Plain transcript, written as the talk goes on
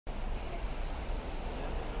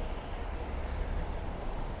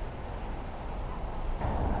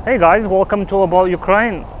Hey guys, welcome to About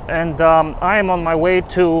Ukraine, and I am on my way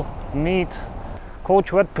to meet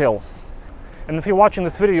Coach Redpill. And if you're watching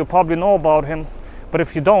this video, you probably know about him, but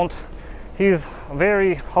if you don't, he's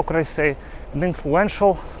very, how could I say, an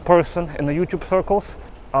influential person in the YouTube circles.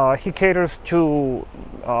 He caters to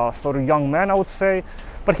sort of young men, I would say,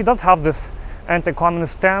 but he does have this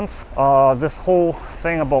anti-communist stance, this whole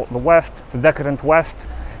thing about the West, the decadent West.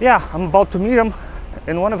 Yeah, I'm about to meet him.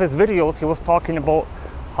 In one of his videos, he was talking about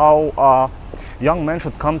how young men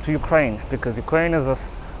should come to Ukraine because Ukraine is a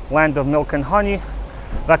land of milk and honey,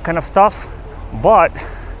 that kind of stuff. But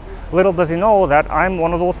little does he know that I'm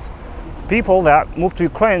one of those people that moved to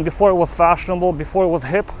Ukraine before it was fashionable, before it was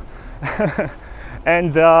hip.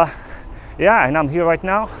 And yeah, and I'm here right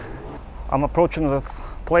now. I'm approaching this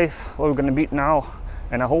place where we're gonna meet now,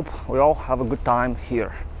 and I hope we all have a good time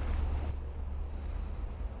here.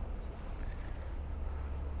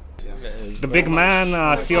 The big man,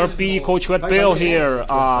 CRP, Coach Redpill here.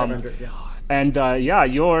 And yeah,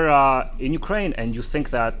 you're in Ukraine, and you think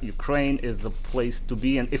that Ukraine is the place to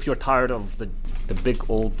be, and if you're tired of the big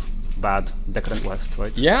old bad decadent West,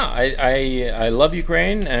 right? Yeah, I love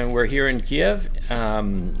Ukraine, and we're here in Kyiv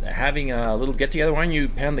having a little get together. Why don't you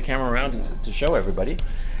pan the camera around to show everybody?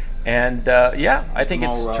 And yeah, I think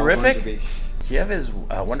it's terrific. Kyiv is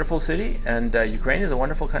a wonderful city, and Ukraine is a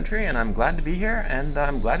wonderful country, and I'm glad to be here, and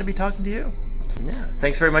I'm glad to be talking to you. Yeah,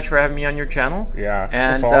 thanks very much for having me on your channel. Yeah,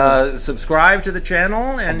 and subscribe to the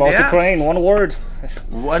channel. And about Ukraine, one word.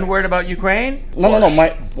 One word about Ukraine? No,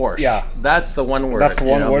 my borscht. Yeah, that's the one word. That's the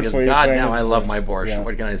one word for God, Ukraine. now I love my borscht. Yeah.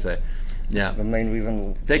 What can I say? Yeah. The main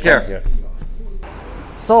reason. Take care.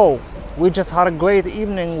 So we just had a great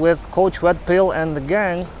evening with Coach Redpill and the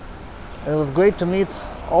gang. It was great to meet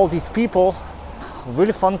all these people.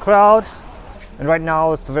 Really fun crowd. And right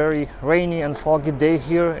now it's a very rainy and foggy day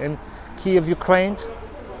here in Kyiv, Ukraine.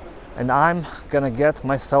 And I'm gonna get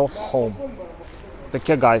myself home. Take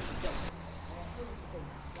care, guys.